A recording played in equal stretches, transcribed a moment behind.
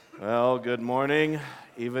Well, good morning,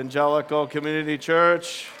 Evangelical Community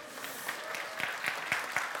Church.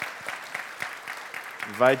 I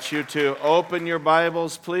invite you to open your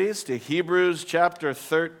Bibles, please, to Hebrews chapter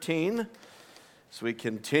 13 as we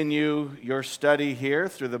continue your study here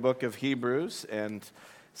through the book of Hebrews. And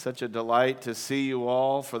such a delight to see you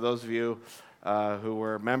all. For those of you who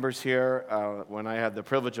were members here when I had the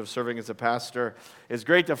privilege of serving as a pastor, it's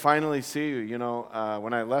great to finally see you. You know,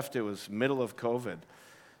 when I left, it was middle of COVID.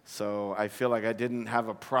 So I feel like I didn't have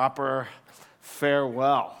a proper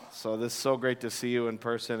farewell. So this is so great to see you in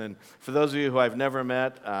person. And for those of you who I've never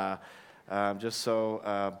met, I'm just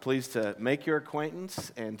so pleased to make your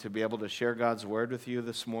acquaintance and to be able to share God's word with you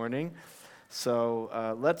this morning.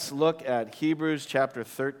 So let's look at Hebrews chapter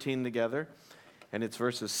 13 together. And it's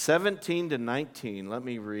verses 17 to 19. Let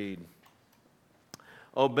me read.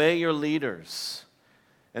 Obey your leaders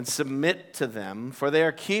and submit to them, for they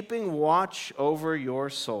are keeping watch over your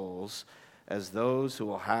souls as those who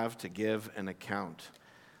will have to give an account.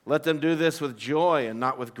 Let them do this with joy and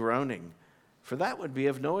not with groaning, for that would be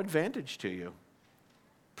of no advantage to you.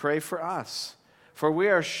 Pray for us, for we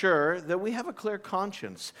are sure that we have a clear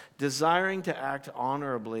conscience, desiring to act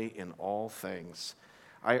honorably in all things.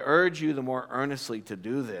 I urge you the more earnestly to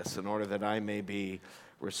do this in order that I may be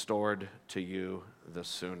restored to you the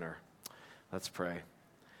sooner. Let's pray.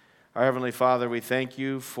 Our Heavenly Father, we thank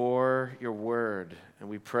you for your word, and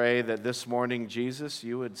we pray that this morning, Jesus,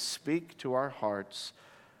 you would speak to our hearts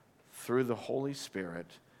through the Holy Spirit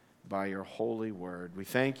by your holy word. We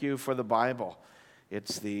thank you for the Bible.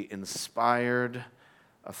 It's the inspired,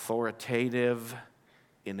 authoritative,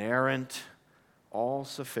 inerrant,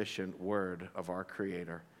 all-sufficient word of our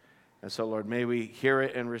Creator. And so, Lord, may we hear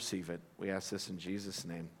it and receive it. We ask this in Jesus'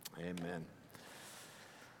 name. Amen.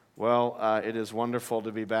 Well, it is wonderful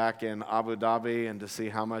to be back in Abu Dhabi and to see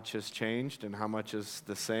how much has changed and how much is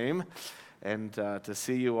the same, and to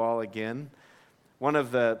see you all again. One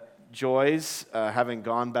of the joys, having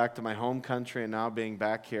gone back to my home country and now being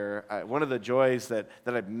back here, one of the joys that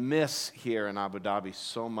I miss here in Abu Dhabi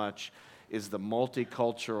so much is the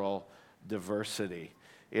multicultural diversity.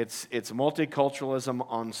 It's multiculturalism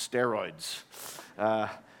on steroids.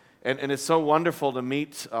 And it's so wonderful to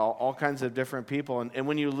meet all kinds of different people. And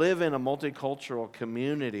when you live in a multicultural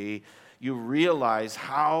community, you realize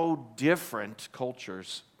how different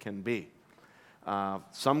cultures can be.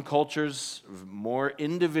 Some cultures more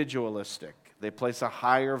individualistic. They place a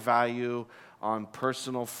higher value on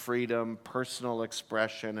personal freedom, personal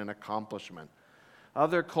expression, and accomplishment.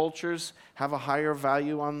 Other cultures have a higher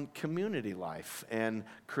value on community life and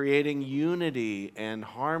creating unity and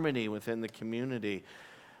harmony within the community.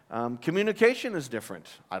 Communication is different.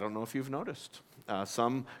 I don't know if you've noticed.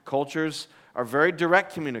 Some cultures are very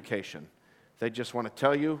direct communication. They just want to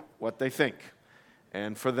tell you what they think.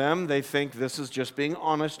 And for them, they think this is just being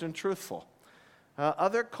honest and truthful.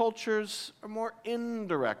 Other cultures are more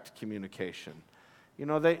indirect communication. You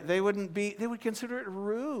know, they would consider it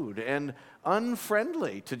rude and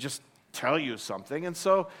unfriendly to just tell you something. And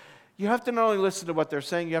so you have to not only listen to what they're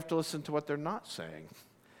saying, you have to listen to what they're not saying.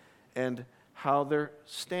 And how they're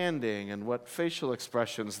standing and what facial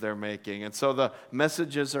expressions they're making. And so the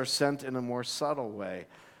messages are sent in a more subtle way.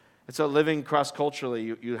 And so living cross-culturally,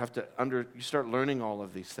 you start learning all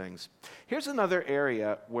of these things. Here's another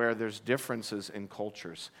area where there's differences in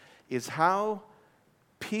cultures, is how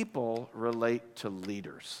people relate to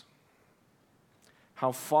leaders,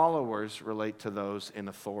 how followers relate to those in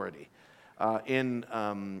authority.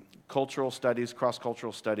 In cultural studies,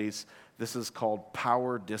 cross-cultural studies, this is called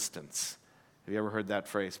power distance. Have you ever heard that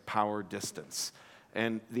phrase, power distance?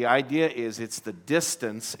 And the idea is it's the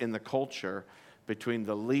distance in the culture between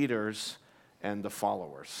the leaders and the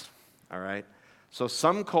followers, all right? So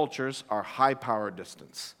some cultures are high power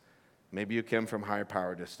distance. Maybe you came from high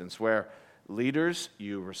power distance, where leaders,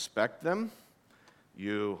 you respect them,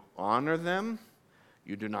 you honor them,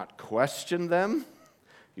 you do not question them,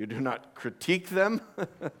 you do not critique them.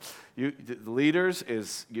 The leaders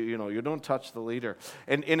is, you don't touch the leader.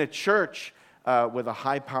 And in a church, with a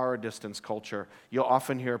high power distance culture, you'll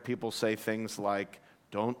often hear people say things like,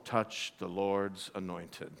 don't touch the Lord's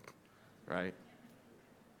anointed, right?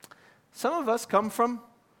 Some of us come from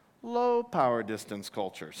low power distance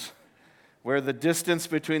cultures, where the distance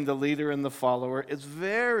between the leader and the follower is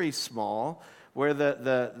very small, where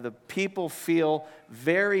the people feel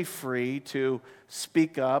very free to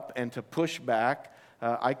speak up and to push back.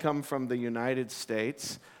 I come from the United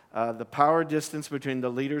States. The power distance between the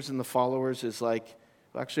leaders and the followers is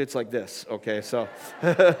it's like this, okay? So,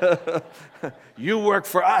 you work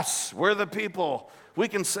for us. We're the people. We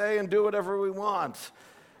can say and do whatever we want.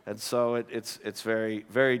 And so it's very,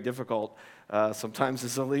 very difficult sometimes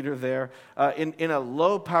as a leader there. In a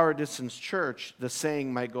low power distance church, the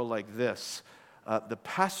saying might go like this: the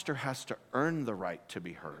pastor has to earn the right to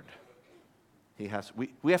be heard. He has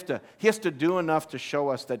to do enough to show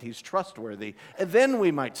us that he's trustworthy, and then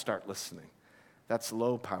we might start listening. That's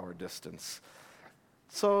low power distance.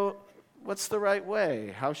 So what's the right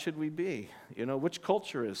way? How should we be? Which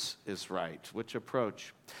culture is right? Which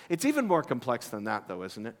approach? It's even more complex than that, though,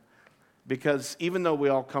 isn't it? Because even though we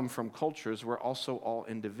all come from cultures, we're also all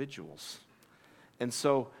individuals. And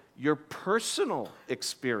so your personal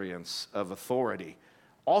experience of authority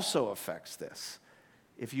also affects this.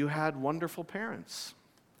 If you had wonderful parents,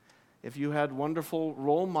 if you had wonderful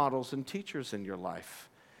role models and teachers in your life,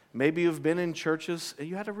 maybe you've been in churches and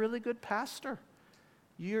you had a really good pastor,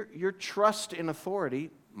 your trust in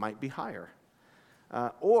authority might be higher.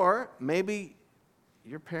 Or maybe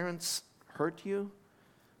your parents hurt you.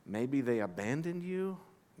 Maybe they abandoned you.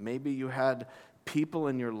 Maybe you had people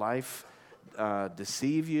in your life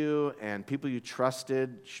deceive you, and people you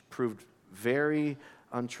trusted proved very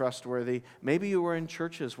untrustworthy. Maybe you were in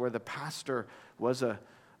churches where the pastor was a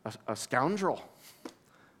scoundrel.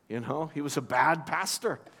 He was a bad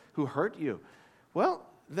pastor who hurt you. Well,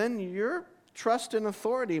 then your trust in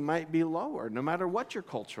authority might be lower, no matter what your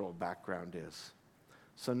cultural background is.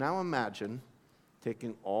 So now imagine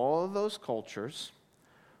taking all of those cultures,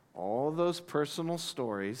 all those personal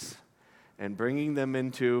stories, and bringing them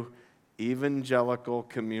into evangelical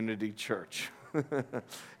community church.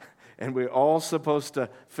 And we're all supposed to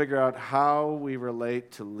figure out how we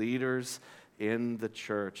relate to leaders in the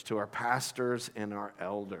church, to our pastors and our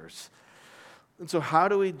elders. And so how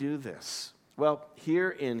do we do this? Well, here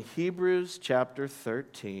in Hebrews chapter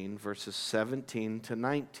 13, verses 17 to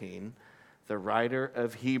 19, the writer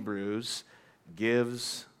of Hebrews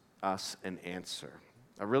gives us an answer.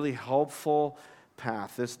 A really helpful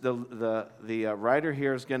path. The writer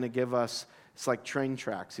here is going to give us, it's like train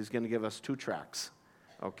tracks. He's going to give us 2 tracks,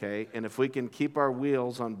 okay? And if we can keep our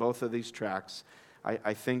wheels on both of these tracks,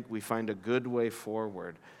 I think we find a good way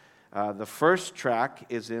forward. The first track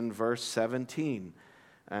is in verse 17.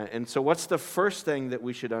 And so what's the first thing that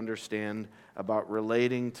we should understand about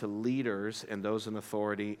relating to leaders and those in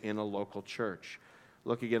authority in a local church?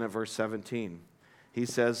 Look again at verse 17. He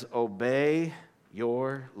says, "Obey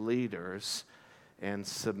your leaders and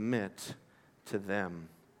submit to them."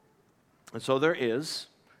 And so there is,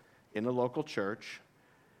 in a local church,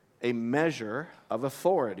 a measure of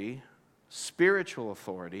authority, spiritual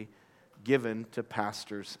authority, given to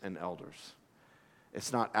pastors and elders.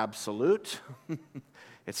 It's not absolute.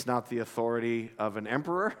 It's not the authority of an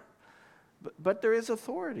emperor, but there is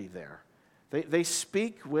authority there. They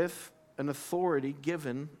speak with an authority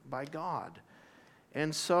given by God.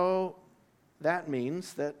 And so that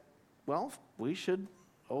means that, well, we should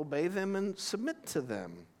obey them and submit to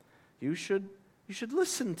them. You should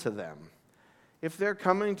listen to them. If they're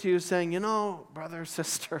coming to you saying, brother,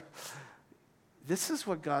 sister, this is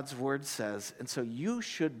what God's word says, and so you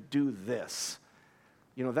should do this.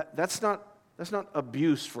 That's not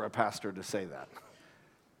abuse for a pastor to say that.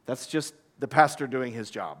 That's just the pastor doing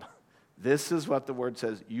his job. This is what the word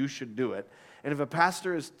says, you should do it. And if a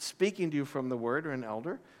pastor is speaking to you from the word or an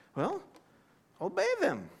elder, well, obey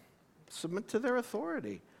them. Submit to their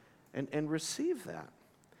authority and receive that.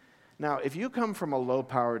 Now, if you come from a low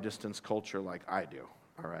power distance culture like I do,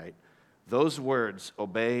 all right, those words,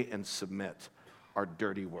 obey and submit, are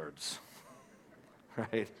dirty words,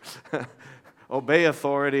 right? Obey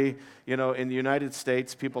authority. In the United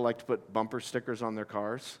States, people like to put bumper stickers on their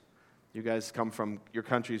cars. You guys come from your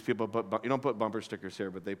countries, you don't put bumper stickers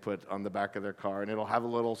here, but they put on the back of their car, and it'll have a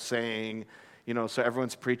little saying, so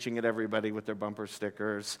everyone's preaching at everybody with their bumper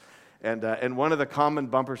stickers. And one of the common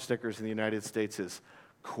bumper stickers in the United States is,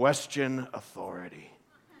 question authority.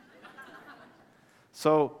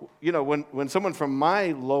 So, when someone from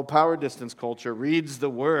my low power distance culture reads the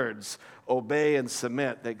words, obey and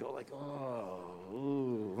submit, they go like,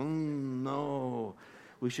 no.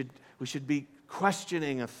 We should be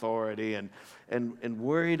questioning authority and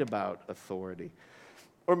worried about authority.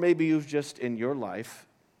 Or maybe you've just, in your life,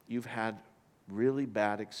 you've had really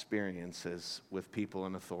bad experiences with people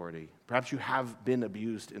in authority. Perhaps you have been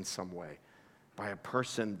abused in some way by a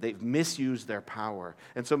person. They've misused their power.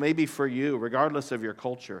 And so maybe for you, regardless of your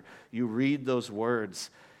culture, you read those words,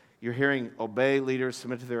 you're hearing obey leaders,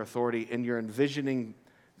 submit to their authority, and you're envisioning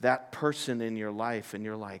that person in your life, and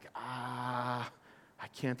you're like, I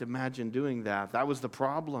can't imagine doing that. That was the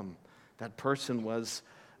problem. That person was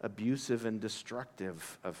abusive and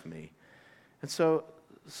destructive of me. And so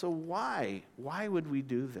So why? Why would we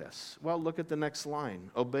do this? Well, look at the next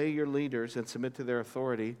line. Obey your leaders and submit to their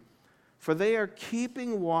authority, for they are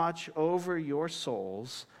keeping watch over your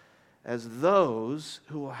souls as those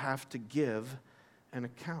who will have to give an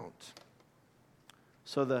account.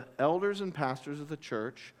 So the elders and pastors of the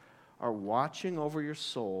church are watching over your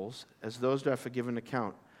souls as those who have to give an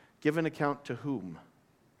account. Give an account to whom?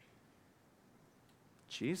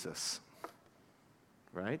 Jesus,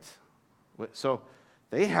 right? So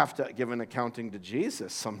they have to give an accounting to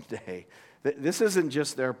Jesus someday. This isn't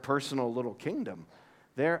just their personal little kingdom.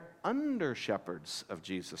 They're under shepherds of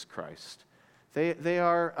Jesus Christ. They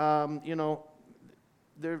are,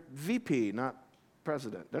 they're VP, not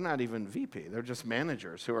president. They're not even VP. They're just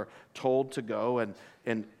managers who are told to go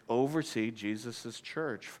and oversee Jesus'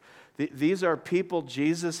 church. These are people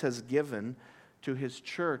Jesus has given to his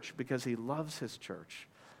church because he loves his church.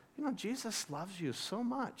 Jesus loves you so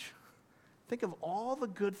much. Think of all the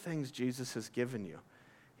good things Jesus has given you.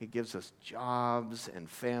 He gives us jobs and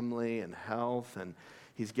family and health, and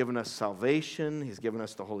he's given us salvation. He's given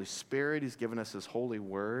us the Holy Spirit. He's given us his holy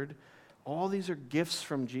word. All these are gifts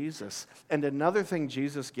from Jesus. And another thing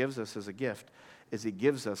Jesus gives us as a gift is he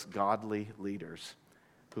gives us godly leaders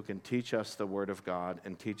who can teach us the word of God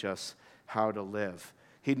and teach us how to live.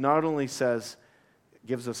 He not only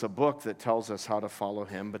gives us a book that tells us how to follow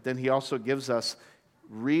him, but then he also gives us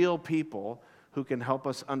real people who can help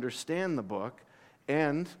us understand the book,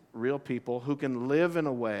 and real people who can live in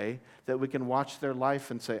a way that we can watch their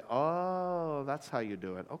life and say, oh, that's how you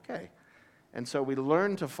do it. Okay. And so we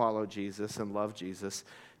learn to follow Jesus and love Jesus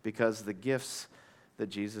because the gifts that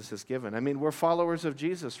Jesus has given. I mean, we're followers of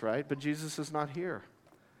Jesus, right? But Jesus is not here.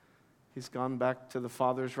 He's gone back to the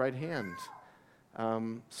Father's right hand.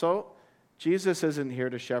 So Jesus isn't here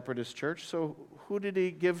to shepherd his church. So who did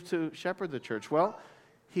he give to shepherd the church? Well,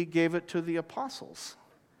 he gave it to the apostles.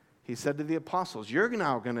 He said to the apostles, you're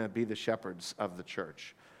now going to be the shepherds of the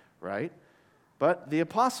church, right? But the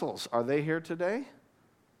apostles, are they here today?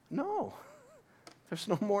 No. There's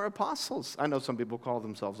no more apostles. I know some people call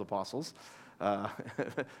themselves apostles,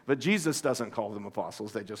 but Jesus doesn't call them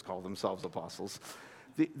apostles. They just call themselves apostles.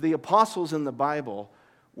 The apostles in the Bible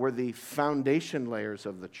were the foundation layers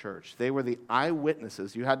of the church. They were the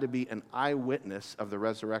eyewitnesses. You had to be an eyewitness of the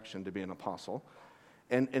resurrection to be an apostle.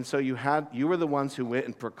 And so you were the ones who went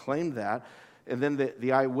and proclaimed that. And then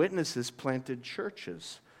the eyewitnesses planted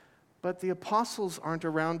churches. But the apostles aren't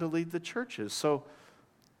around to lead the churches. So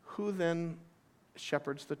who then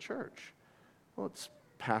shepherds the church? Well, it's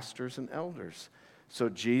pastors and elders. So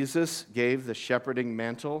Jesus gave the shepherding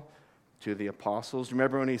mantle to the apostles.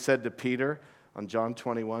 Remember when he said to Peter on John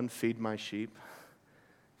 21, feed my sheep,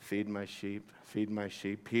 feed my sheep, feed my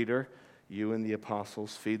sheep. Peter, you and the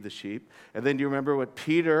apostles feed the sheep. And then do you remember what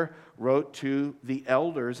Peter wrote to the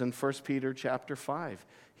elders in 1 Peter chapter 5?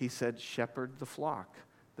 He said, shepherd the flock.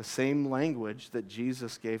 The same language that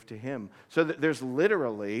Jesus gave to him. So there's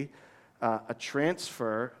literally a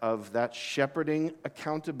transfer of that shepherding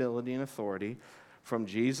accountability and authority from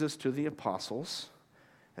Jesus to the apostles,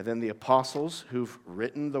 and then the apostles who've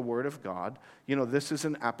written the Word of God. This is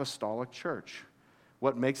an apostolic church.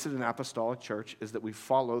 What makes it an apostolic church is that we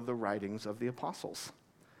follow the writings of the apostles.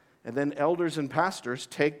 And then elders and pastors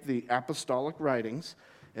take the apostolic writings,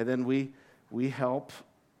 and then we help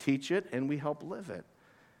teach it and we help live it.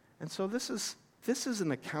 And so this is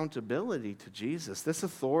an accountability to Jesus. This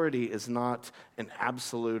authority is not an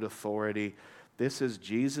absolute authority. This is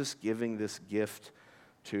Jesus giving this gift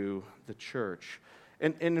to the church.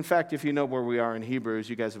 And in fact, if you know where we are in Hebrews,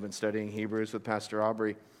 you guys have been studying Hebrews with Pastor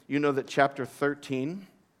Aubrey, you know that chapter 13,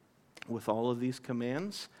 with all of these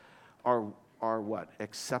commands, are what?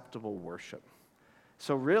 Acceptable worship.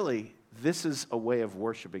 So really, this is a way of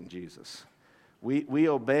worshiping Jesus. We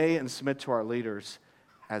obey and submit to our leaders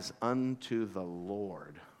as unto the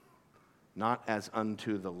Lord, not as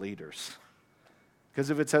unto the leaders. Because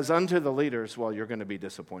if it says unto the leaders, well, you're going to be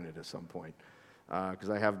disappointed at some point. Because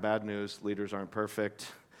I have bad news. Leaders aren't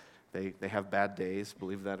perfect. They have bad days,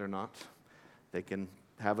 believe that or not. They can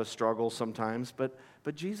have a struggle sometimes, but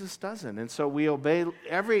Jesus doesn't. And so we obey,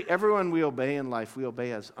 everyone we obey in life, we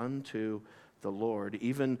obey as unto the Lord,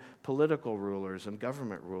 even political rulers and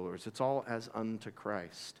government rulers. It's all as unto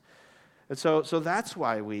Christ. And so that's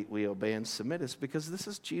why we obey and submit. It's because this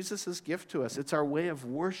is Jesus' gift to us. It's our way of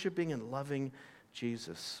worshiping and loving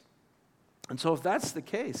Jesus. And so if that's the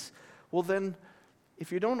case, well then,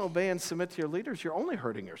 if you don't obey and submit to your leaders, you're only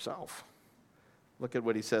hurting yourself. Look at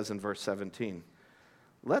what he says in verse 17.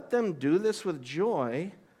 Let them do this with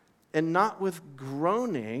joy and not with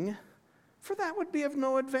groaning, for that would be of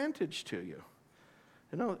no advantage to you.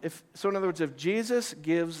 In other words, if Jesus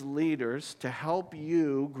gives leaders to help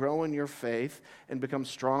you grow in your faith and become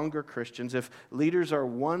stronger Christians, if leaders are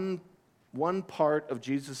one part of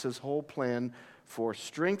Jesus' whole plan for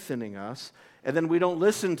strengthening us, and then we don't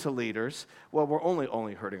listen to leaders, well, we're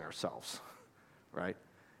only hurting ourselves, right?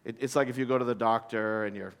 It's like if you go to the doctor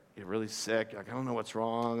and you're really sick, like, I don't know what's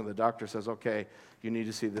wrong, and the doctor says, okay, you need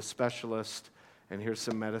to see the specialist, and here's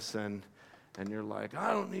some medicine, and you're like,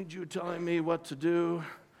 I don't need you telling me what to do.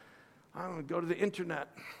 I'm going to go to the internet.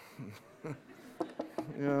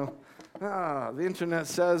 The internet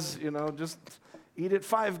says, just eat at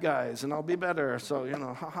Five Guys and I'll be better. So,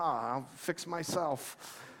 I'll fix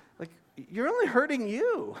myself. Like, you're only hurting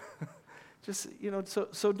you.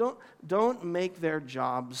 So don't make their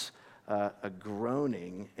jobs a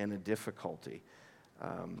groaning and a difficulty,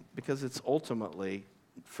 because it's ultimately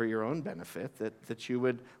for your own benefit that you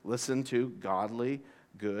would listen to godly,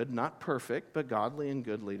 good, not perfect, but godly and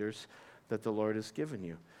good leaders that the Lord has given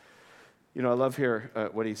you. I love here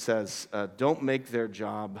what he says. Don't make their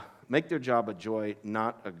job a joy,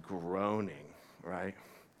 not a groaning, right?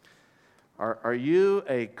 Are you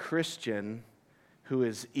a Christian who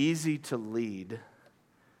is easy to lead,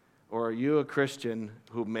 or are you a Christian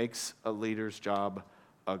who makes a leader's job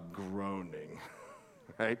a groaning,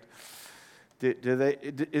 right?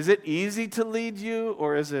 Is it easy to lead you,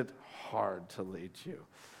 or is it hard to lead you?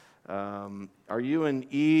 Are you an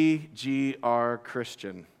EGR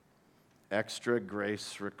Christian? Extra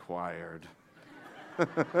grace required.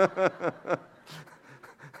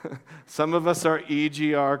 Some of us are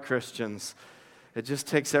EGR Christians. It just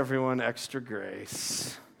takes everyone extra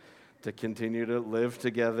grace to continue to live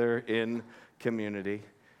together in community.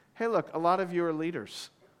 Hey, look, a lot of you are leaders.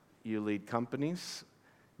 You lead companies.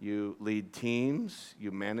 You lead teams.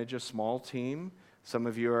 You manage a small team. Some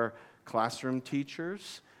of you are classroom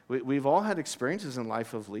teachers. We've all had experiences in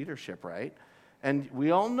life of leadership, right? And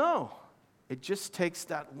we all know it just takes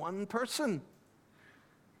that one person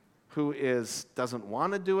who doesn't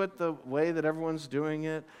want to do it the way that everyone's doing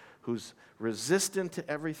it, who's resistant to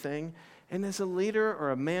everything. And as a leader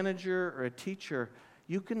or a manager or a teacher,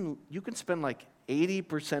 you can spend like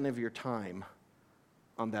 80% of your time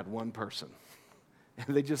on that one person.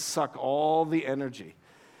 And they just suck all the energy.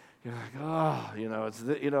 You're like,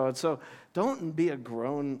 and so don't be a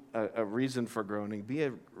reason for groaning. Be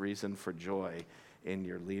a reason for joy in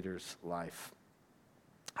your leader's life.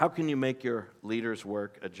 How can you make your leader's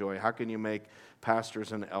work a joy? How can you make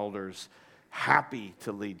pastors and elders happy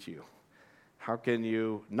to lead you? How can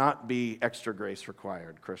you not be extra grace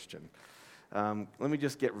required, Christian? Let me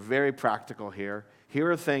just get very practical here. Here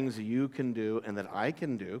are things you can do and that I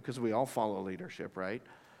can do, because we all follow leadership, right?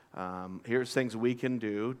 Here's things we can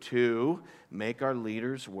do to make our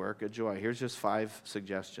leaders' work a joy. Here's just 5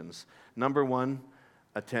 suggestions. Number 1,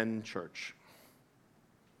 attend church.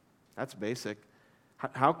 That's basic.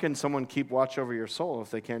 How can someone keep watch over your soul if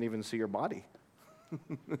they can't even see your body?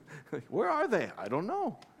 Where are they? I don't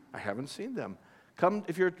know. I haven't seen them.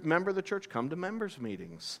 If you're a member of the church, come to members'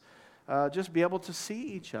 meetings. Just be able to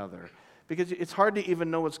see each other. Because it's hard to even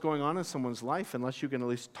know what's going on in someone's life unless you can at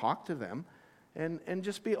least talk to them and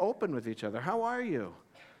just be open with each other. How are you?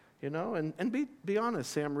 And be honest.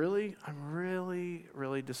 Say, I'm really,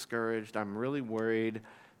 really discouraged. I'm really worried.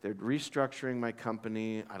 They're restructuring my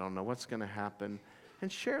company. I don't know what's going to happen.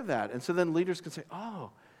 And share that. And so then leaders can say, oh,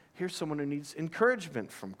 here's someone who needs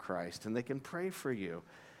encouragement from Christ, and they can pray for you.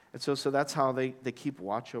 And so that's how they keep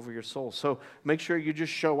watch over your soul. So make sure you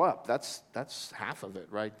just show up. That's half of it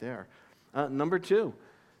right there. Number 2,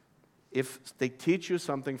 if they teach you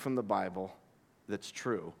something from the Bible that's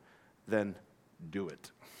true, then do it.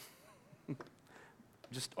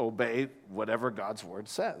 Just obey whatever God's word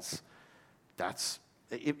says.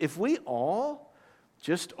 If we all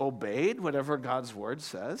just obeyed whatever God's word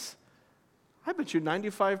says, I bet you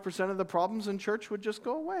 95% of the problems in church would just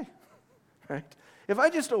go away, right? If I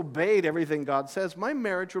just obeyed everything God says, my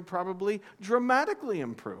marriage would probably dramatically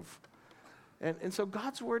improve. And so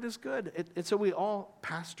God's word is good. And so we all,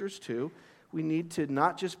 pastors too, we need to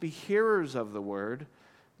not just be hearers of the word,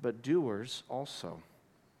 but doers also.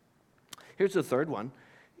 Here's the third one,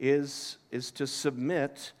 is to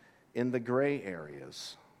submit in the gray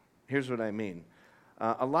areas. Here's what I mean.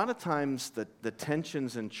 A lot of times the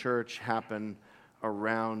tensions in church happen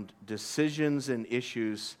around decisions and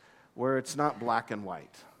issues where it's not black and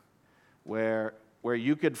white, where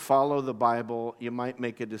you could follow the Bible, you might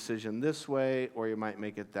make a decision this way, or you might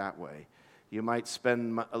make it that way. You might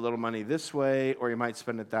spend a little money this way, or you might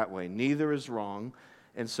spend it that way. Neither is wrong,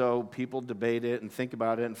 and so people debate it and think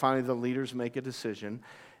about it, and finally the leaders make a decision.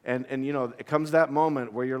 And it comes that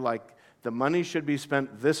moment where you're like, the money should be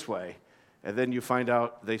spent this way, and then you find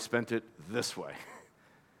out they spent it this way.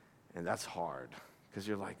 And that's hard, because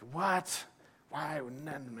you're like, what? Why?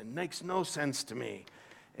 It makes no sense to me.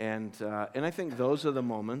 And I think those are the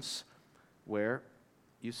moments where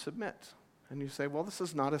you submit. And you say, well, this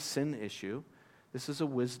is not a sin issue. This is a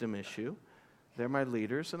wisdom issue. They're my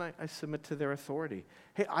leaders, and I submit to their authority.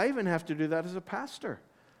 Hey, I even have to do that as a pastor.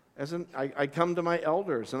 I come to my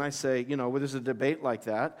elders, and I say, where there's a debate like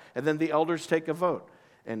that, and then the elders take a vote.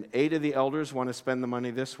 And 8 of the elders want to spend the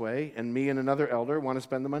money this way, and me and another elder want to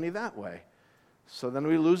spend the money that way. So then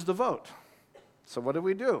we lose the vote. So what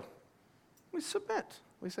do? We submit.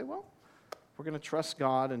 We say, well, we're going to trust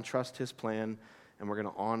God and trust His plan, and we're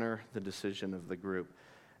going to honor the decision of the group.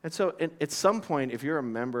 And so at some point, if you're a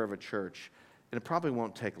member of a church, and it probably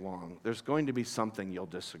won't take long, there's going to be something you'll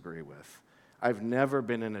disagree with. I've never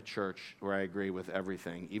been in a church where I agree with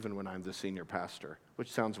everything, even when I'm the senior pastor,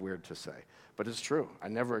 which sounds weird to say, but it's true. I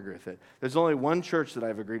never agree with it. There's only one church that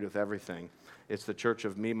I've agreed with everything. It's the church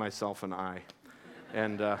of me, myself, and I.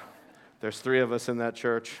 And there's 3 of us in that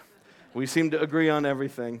church. We seem to agree on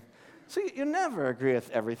everything. So you never agree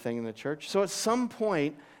with everything in the church. So at some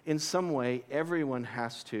point, in some way, everyone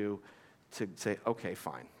has to say, okay,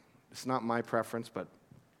 fine. It's not my preference, but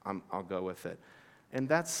I'll go with it. And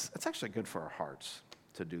that's actually good for our hearts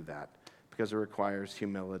to do that, because it requires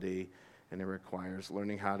humility and it requires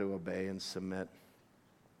learning how to obey and submit.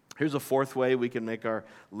 Here's a 4th way we can make our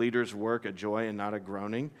leaders' work a joy and not a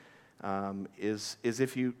groaning. Is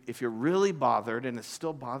if you're really bothered and it's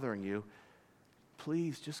still bothering you,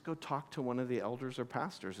 please just go talk to one of the elders or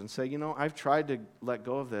pastors and say, I've tried to let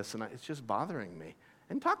go of this and it's just bothering me.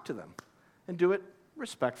 And talk to them and do it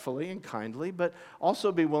respectfully and kindly, but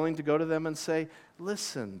also be willing to go to them and say,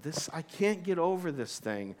 listen, I can't get over this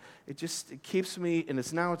thing. It keeps me, and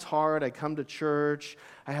it's hard. I come to church.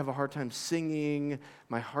 I have a hard time singing.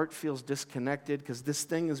 My heart feels disconnected because this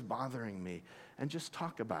thing is bothering me. And just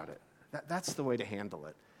talk about it. That's the way to handle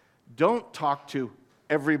it. Don't talk to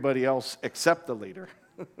everybody else except the leader.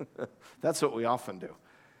 That's what we often do.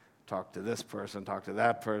 Talk to this person, talk to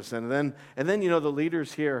that person. And then the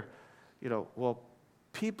leaders here, well,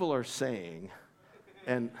 people are saying,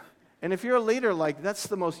 and if you're a leader, that's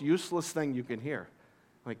the most useless thing you can hear.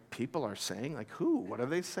 People are saying, who? What are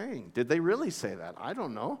they saying? Did they really say that? I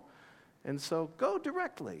don't know. And so go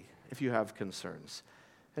directly if you have concerns.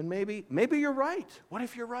 And maybe you're right. What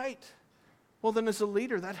if you're right? Well, then as a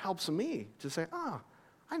leader, that helps me to say, I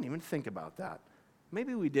didn't even think about that.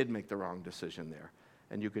 Maybe we did make the wrong decision there.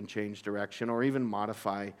 And you can change direction or even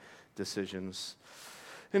modify decisions.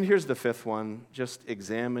 And here's the 5th one. Just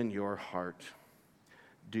examine your heart.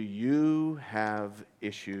 Do you have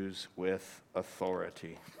issues with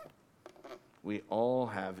authority? We all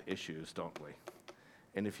have issues, don't we?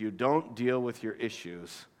 And if you don't deal with your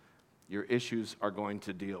issues are going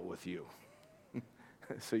to deal with you.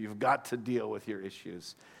 So you've got to deal with your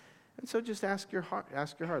issues. And so just ask your heart,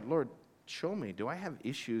 Lord, show me, do I have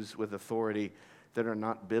issues with authority that are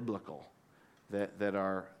not biblical, that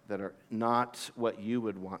are not what you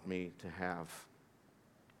would want me to have?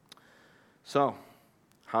 So,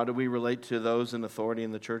 how do we relate to those in authority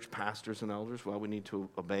in the church, pastors and elders? Well, we need to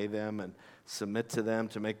obey them and submit to them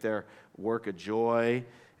to make their work a joy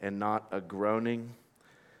and not a groaning.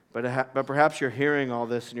 But perhaps you're hearing all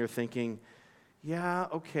this and you're thinking, yeah,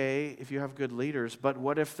 okay, if you have good leaders, but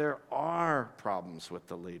what if there are problems with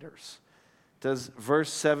the leaders? Does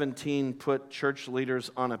verse 17 put church leaders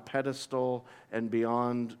on a pedestal and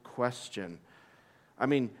beyond question? I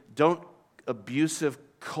mean, don't abusive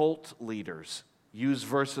cult leaders use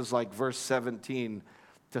verses like verse 17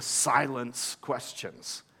 to silence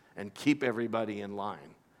questions and keep everybody in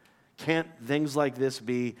line? Can't things like this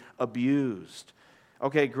be abused?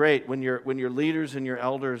 Okay, great. When your leaders and your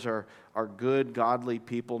elders are good, godly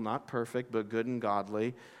people, not perfect, but good and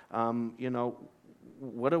godly,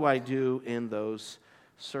 what do I do in those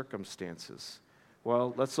circumstances?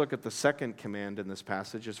 Well, let's look at the second command in this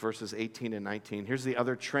passage. It's verses 18 and 19. Here's the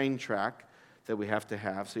other train track that we have to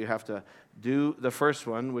have. So you have to do the first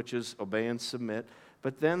one, which is obey and submit.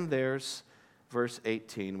 But then there's verse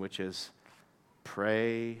 18, which is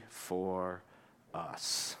pray for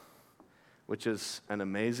us, which is an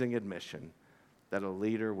amazing admission that a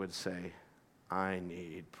leader would say, I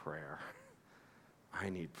need prayer. I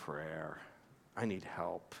need prayer. I need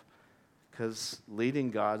help. Because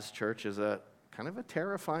leading God's church is a kind of a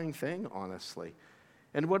terrifying thing, honestly.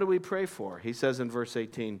 And what do we pray for? He says in verse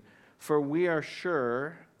 18, for we are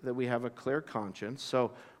sure that we have a clear conscience.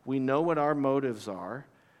 So we know what our motives are.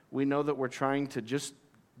 We know that we're trying to just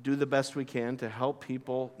do the best we can to help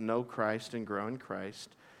people know Christ and grow in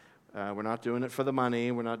Christ. We're not doing it for the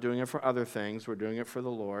money. We're not doing it for other things. We're doing it for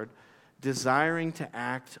the Lord, desiring to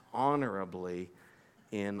act honorably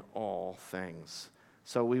in all things.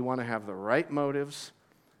 So we want to have the right motives,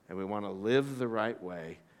 and we want to live the right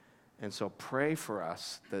way. And so pray for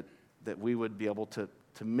us that we would be able to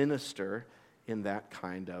minister in that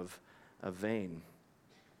kind of a vein.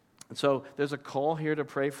 And so there's a call here to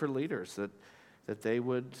pray for leaders, that they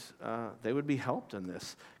would be helped in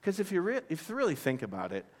this. Because if you really think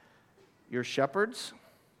about it, your shepherds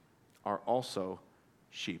are also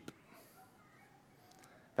sheep.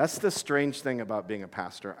 That's the strange thing about being a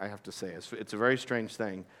pastor, I have to say. It's a very strange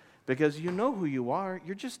thing, because you know who you are.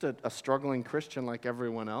 You're just a struggling Christian like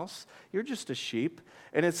everyone else. You're just a sheep.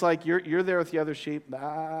 And it's like you're there with the other sheep.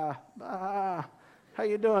 Bah, bah, how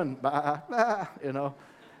you doing? Bah, bah, you know.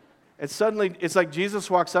 And suddenly, it's like Jesus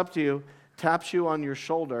walks up to you, taps you on your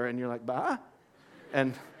shoulder, and you're like, bah?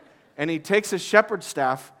 And he takes his shepherd's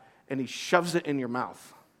staff, and he shoves it in your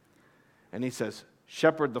mouth. And he says,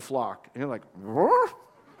 shepherd the flock. And you're like,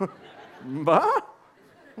 bah?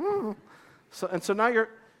 So now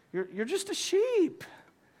you're just a sheep.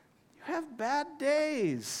 You have bad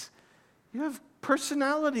days. You have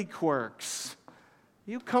personality quirks.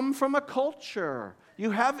 You come from a culture. You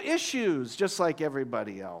have issues just like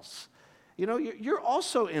everybody else. You know, you're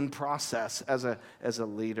also in process as a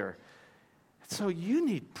leader. So you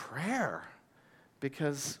need prayer,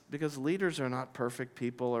 because leaders are not perfect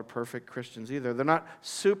people or perfect Christians either. They're not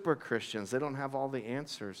super Christians. They don't have all the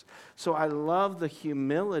answers. So I love the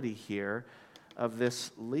humility here of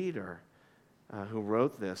this leader who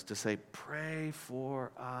wrote this, to say, pray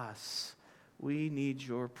for us. We need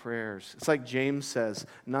your prayers. It's like James says,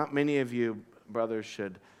 not many of you, brothers,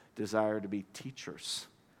 should desire to be teachers,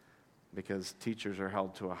 because teachers are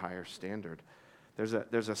held to a higher standard.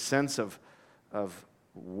 There's a sense of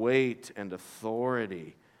weight and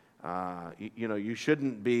authority. You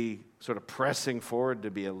shouldn't be sort of pressing forward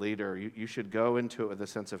to be a leader. You should go into it with a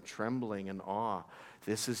sense of trembling and awe.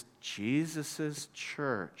 This is Jesus'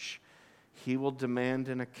 church. He will demand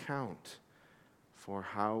an account for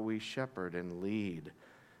how we shepherd and lead.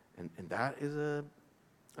 And that is a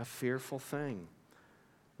fearful thing.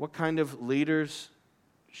 What kind of leaders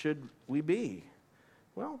should we be?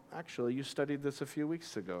 Well, actually, you studied this a few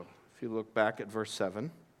weeks ago. If you look back at verse 7,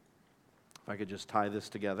 if I could just tie this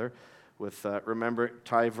together with,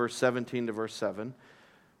 tie verse 17 to verse 7,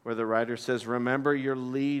 where the writer says, remember your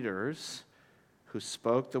leaders who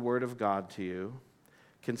spoke the word of God to you.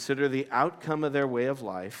 Consider the outcome of their way of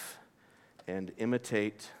life and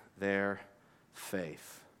imitate their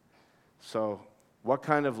faith. So, what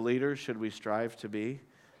kind of leaders should we strive to be?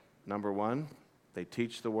 Number one, they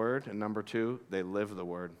teach the word, and number two, they live the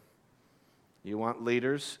word. You want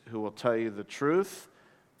leaders who will tell you the truth,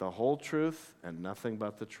 the whole truth, and nothing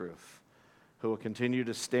but the truth, who will continue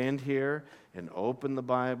to stand here and open the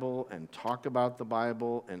Bible and talk about the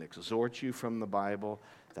Bible and exhort you from the Bible.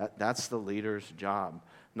 That's the leader's job.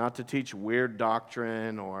 Not to teach weird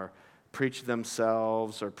doctrine or preach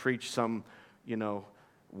themselves or preach some,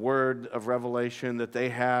 word of revelation that they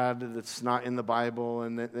had that's not in the Bible,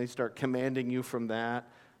 and that they start commanding you from that.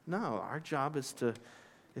 No, our job is to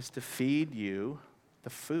feed you the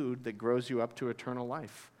food that grows you up to eternal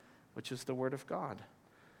life, which is the Word of God.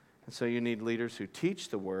 And so you need leaders who teach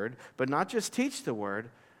the Word, but not just teach the Word,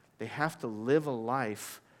 they have to live a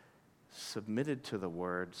life submitted to the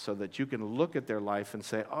Word, so that you can look at their life and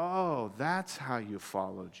say, oh, that's how you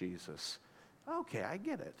follow Jesus. Okay, I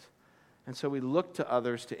get it. And so we look to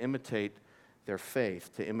others to imitate their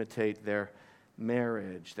faith, to imitate their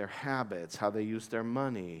marriage, their habits, how they use their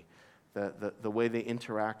money, the way they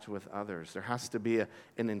interact with others. There has to be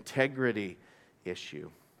an integrity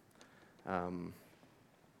issue. And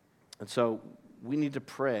so we need to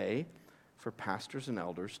pray for pastors and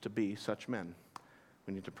elders to be such men.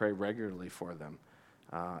 We need to pray regularly for them.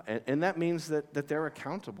 And that means that they're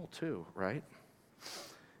accountable too, right?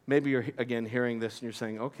 Maybe you're, again, hearing this and you're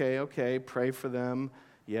saying, okay, pray for them.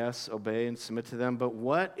 Yes, obey and submit to them. But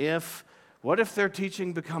what if their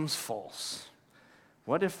teaching becomes false?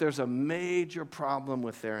 What if there's a major problem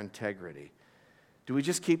with their integrity? Do we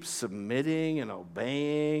just keep submitting and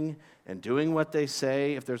obeying and doing what they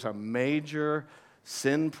say if there's a major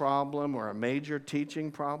sin problem or a major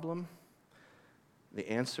teaching problem? The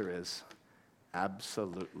answer is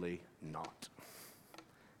absolutely not.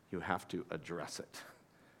 You have to address it,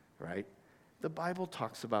 right? The Bible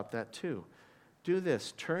talks about that too. Do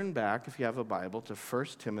this. Turn back, if you have a Bible, to 1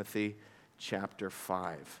 Timothy chapter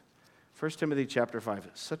 5. 1 Timothy chapter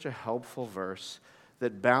 5 is such a helpful verse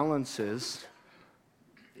that balances,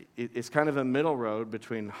 it's kind of a middle road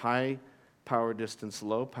between high power distance,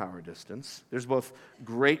 low power distance. There's both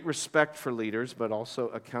great respect for leaders, but also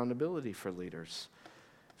accountability for leaders.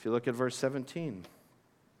 If you look at verse 17,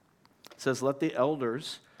 it says, let the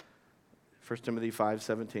elders, 1 Timothy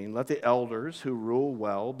 5:17, let the elders who rule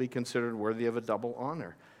well be considered worthy of a double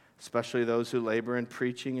honor, especially those who labor in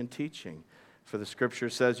preaching and teaching. For the scripture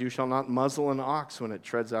says, you shall not muzzle an ox when it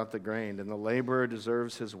treads out the grain, and the laborer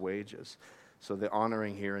deserves his wages. So the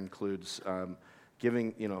honoring here includes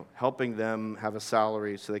helping them have a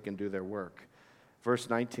salary so they can do their work. Verse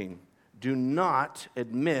 19, do not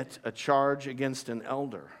admit a charge against an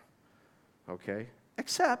elder, okay,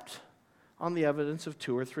 except on the evidence of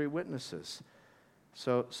 2 or 3 witnesses.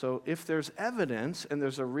 So if there's evidence and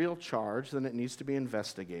there's a real charge, then it needs to be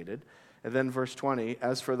investigated. And then verse 20,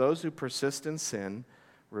 as for those who persist in sin,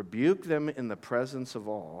 rebuke them in the presence of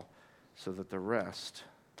all, so that the rest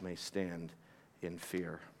may stand in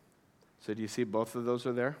fear. So do you see both of those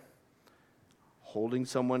are there? Holding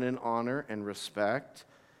someone in honor and respect,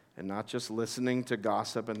 and not just listening to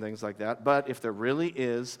gossip and things like that. But if there really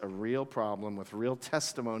is a real problem with real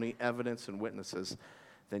testimony, evidence, and witnesses,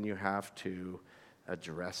 then you have to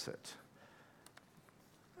address it.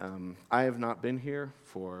 I have not been here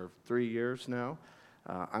for 3 years now.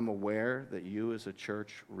 I'm aware that you as a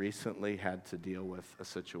church recently had to deal with a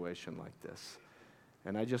situation like this.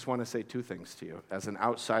 And I just want to say 2 things to you as an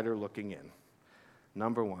outsider looking in.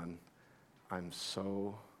 Number 1, I'm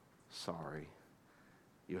so sorry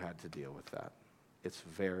you had to deal with that. It's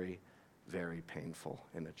very, very painful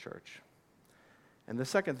in a church. And the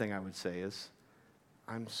second thing I would say is,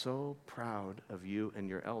 I'm so proud of you and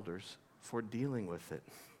your elders for dealing with it,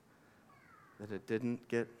 that it didn't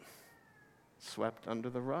get swept under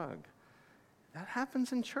the rug. That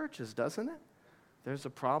happens in churches, doesn't it? There's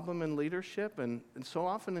a problem in leadership, and so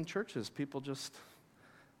often in churches, people just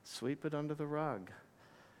sweep it under the rug.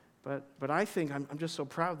 But I think I'm just so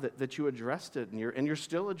proud that you addressed it, and you're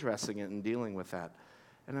still addressing it and dealing with that.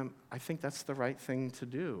 And I think that's the right thing to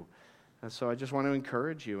do. And so I just want to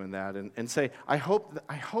encourage you in that and say, I hope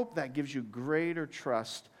that gives you greater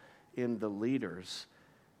trust in the leaders,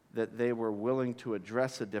 that they were willing to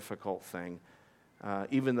address a difficult thing,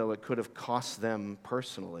 even though it could have cost them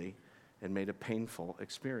personally and made a painful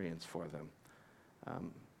experience for them.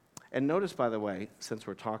 And notice, by the way, since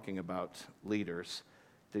we're talking about leaders,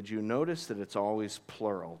 did you notice that it's always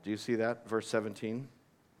plural? Do you see that? Verse 17,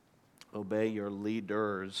 obey your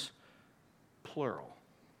leaders, plural,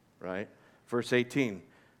 right? Verse 18,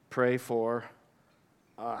 pray for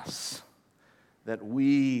us, that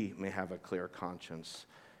we may have a clear conscience.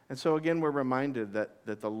 And so again, we're reminded that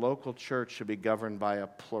the local church should be governed by a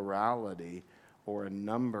plurality or a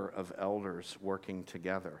number of elders working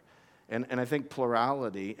together. And I think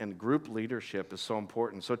plurality and group leadership is so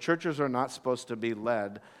important. So churches are not supposed to be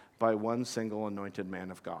led by one single anointed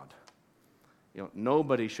man of God.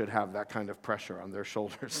 Nobody should have that kind of pressure on their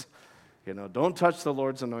shoulders. Don't touch the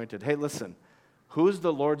Lord's anointed. Hey, listen, who's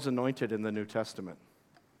the Lord's anointed in the New Testament?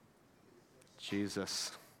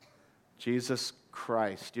 Jesus. Jesus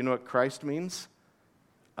Christ. You know what Christ means?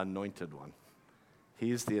 Anointed one.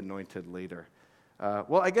 He's the anointed leader.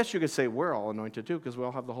 Well, I guess you could say we're all anointed too, because we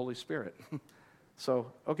all have the Holy Spirit.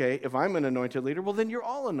 So, okay, if I'm an anointed leader, well, then you're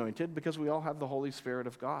all anointed because we all have the Holy Spirit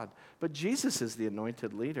of God. But Jesus is the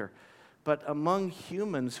anointed leader. But among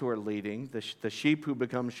humans who are leading, the sheep who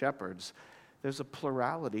become shepherds, there's a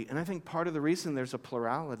plurality. And I think part of the reason there's a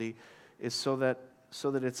plurality is so that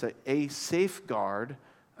it's a safeguard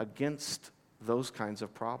against those kinds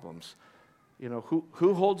of problems.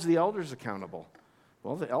 Who holds the elders accountable?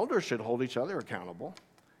 Well, the elders should hold each other accountable.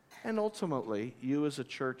 And ultimately, you as a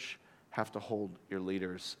church have to hold your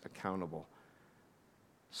leaders accountable.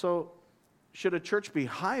 So, should a church be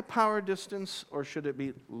high power distance or should it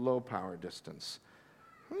be low power distance?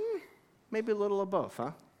 Maybe a little of both,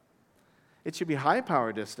 huh? It should be high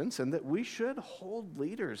power distance, and that we should hold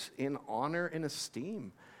leaders in honor and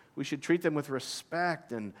esteem. We should treat them with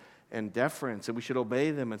respect and deference, and we should obey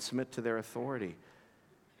them and submit to their authority.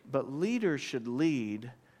 But leaders should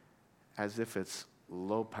lead as if it's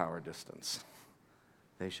low power distance.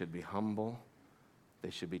 They should be humble. They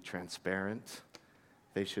should be transparent.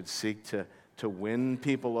 They should seek to win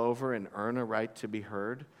people over and earn a right to be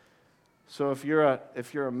heard. So if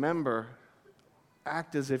you're a member,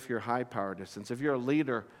 act as if you're high power distance. If you're a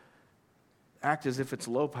leader, act as if it's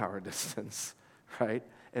low power distance, right?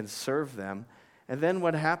 And serve them. And then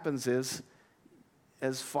what happens is,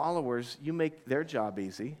 as followers, you make their job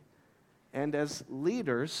easy. And as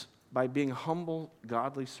leaders, by being humble,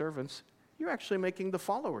 godly servants, you're actually making the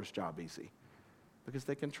followers' job easy because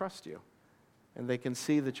they can trust you and they can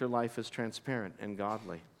see that your life is transparent and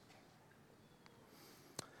godly.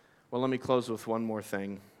 Well, let me close with one more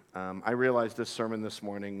thing. I realize this sermon this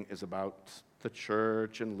morning is about the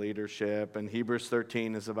church and leadership, and Hebrews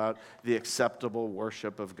 13 is about the acceptable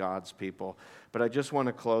worship of God's people. But I just want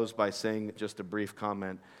to close by saying just a brief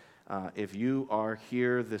comment. If you are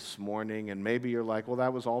here this morning and maybe you're like, well,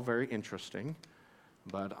 that was all very interesting,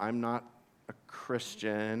 but I'm not a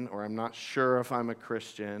Christian, or I'm not sure if I'm a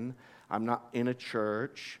Christian, I'm not in a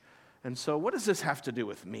church, and so what does this have to do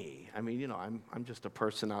with me? I mean, I'm just a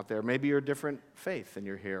person out there. Maybe you're a different faith and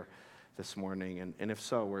you're here this morning, and if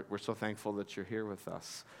so, we're so thankful that you're here with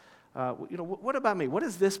us. What about me? What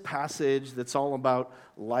does this passage that's all about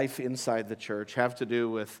life inside the church have to do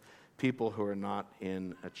with people who are not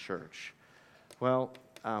in a church? Well,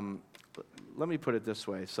 let me put it this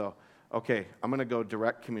way. So, okay, I'm going to go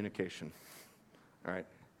direct communication. All right,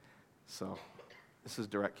 so this is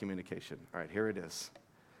direct communication. All right, here it is.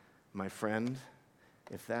 My friend,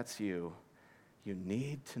 if that's you, you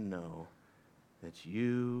need to know that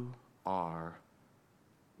you are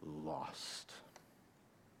lost.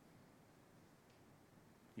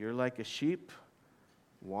 You're like a sheep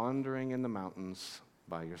wandering in the mountains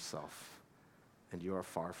by yourself, and you are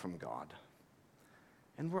far from God.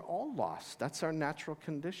 And we're all lost. That's our natural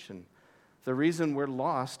condition. The reason we're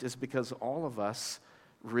lost is because all of us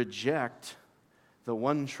reject the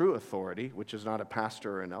one true authority, which is not a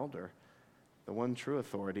pastor or an elder. The one true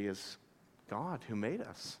authority is God who made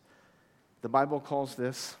us. The Bible calls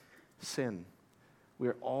this sin.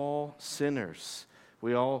 We're all sinners.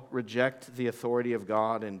 We all reject the authority of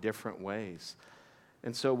God in different ways.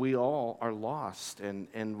 And so we all are lost,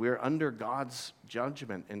 and we're under God's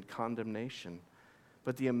judgment and condemnation.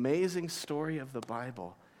 But the amazing story of the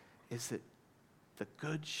Bible is that the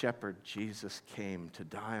Good Shepherd, Jesus, came to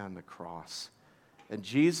die on the cross. And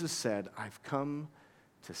Jesus said, I've come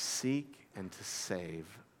to seek and to save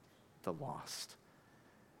the lost.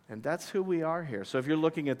 And that's who we are here. So if you're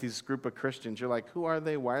looking at this group of Christians, you're like, who are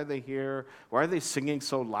they? Why are they here? Why are they singing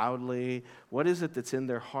so loudly? What is it that's in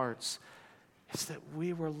their hearts? It's that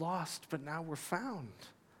we were lost, but now we're found.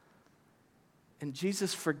 And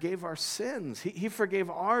Jesus forgave our sins. He forgave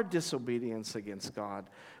our disobedience against God.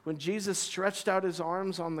 When Jesus stretched out his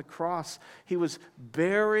arms on the cross, he was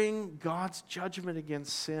bearing God's judgment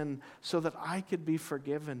against sin so that I could be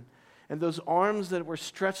forgiven. And those arms that were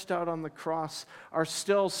stretched out on the cross are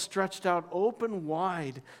still stretched out open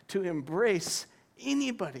wide to embrace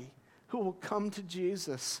anybody who will come to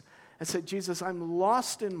Jesus and say, Jesus, I'm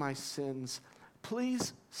lost in my sins.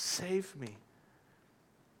 Please save me.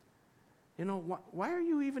 Why are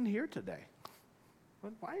you even here today?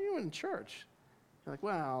 Why are you in church? You're like,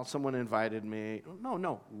 well, someone invited me.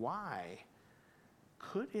 No. Why?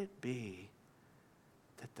 Could it be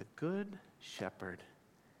that the Good Shepherd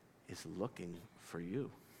is looking for you?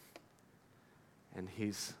 And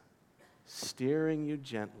he's steering you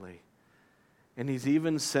gently. And he's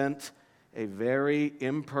even sent a very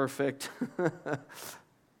imperfect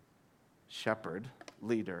shepherd,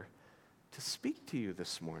 leader, to speak to you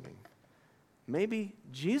this morning. Maybe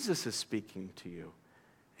Jesus is speaking to you,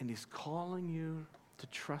 and he's calling you to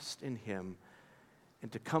trust in him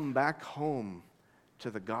and to come back home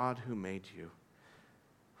to the God who made you.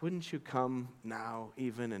 Wouldn't you come now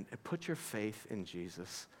even and put your faith in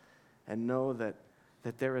Jesus and know that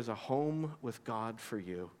there is a home with God for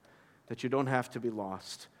you, that you don't have to be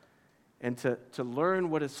lost, and to learn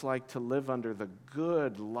what it's like to live under the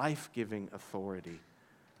good, life-giving authority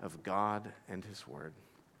of God and his word.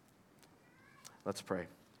 Let's pray.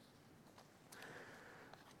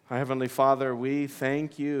 Our Heavenly Father, we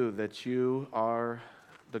thank you that you are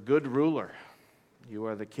the good ruler. You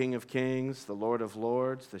are the King of kings, the Lord of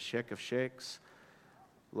lords, the Sheikh of sheikhs.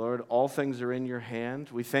 Lord, all things are in your hand.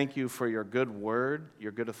 We thank you for your good word,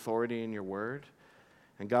 your good authority in your word.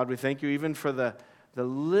 And God, we thank you even for the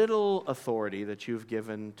little authority that you've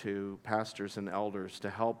given to pastors and elders to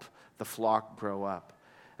help the flock grow up.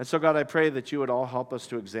 And so, God, I pray that you would all help us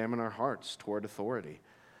to examine our hearts toward authority,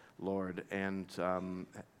 Lord. And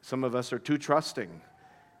some of us are too trusting,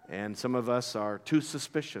 and some of us are too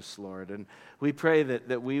suspicious, Lord. And we pray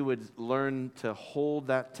that we would learn to hold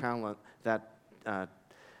that talent, that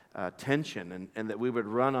tension, and that we would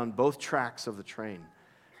run on both tracks of the train.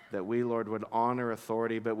 That we, Lord, would honor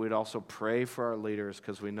authority, but we'd also pray for our leaders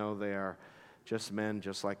because we know they are just men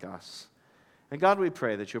just like us. And God, we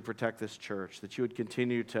pray that you'll protect this church, that you would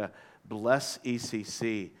continue to bless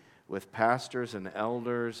ECC with pastors and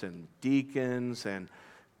elders and deacons and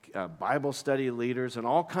Bible study leaders and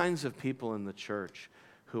all kinds of people in the church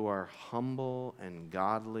who are humble and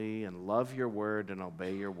godly and love your word and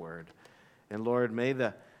obey your word. And Lord, may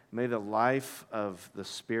the May the life of the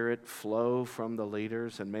Spirit flow from the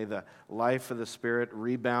leaders, and may the life of the Spirit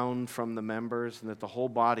rebound from the members, and that the whole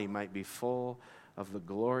body might be full of the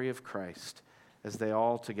glory of Christ as they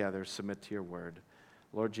all together submit to your word.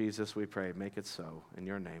 Lord Jesus, we pray, make it so. In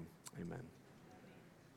your name, amen.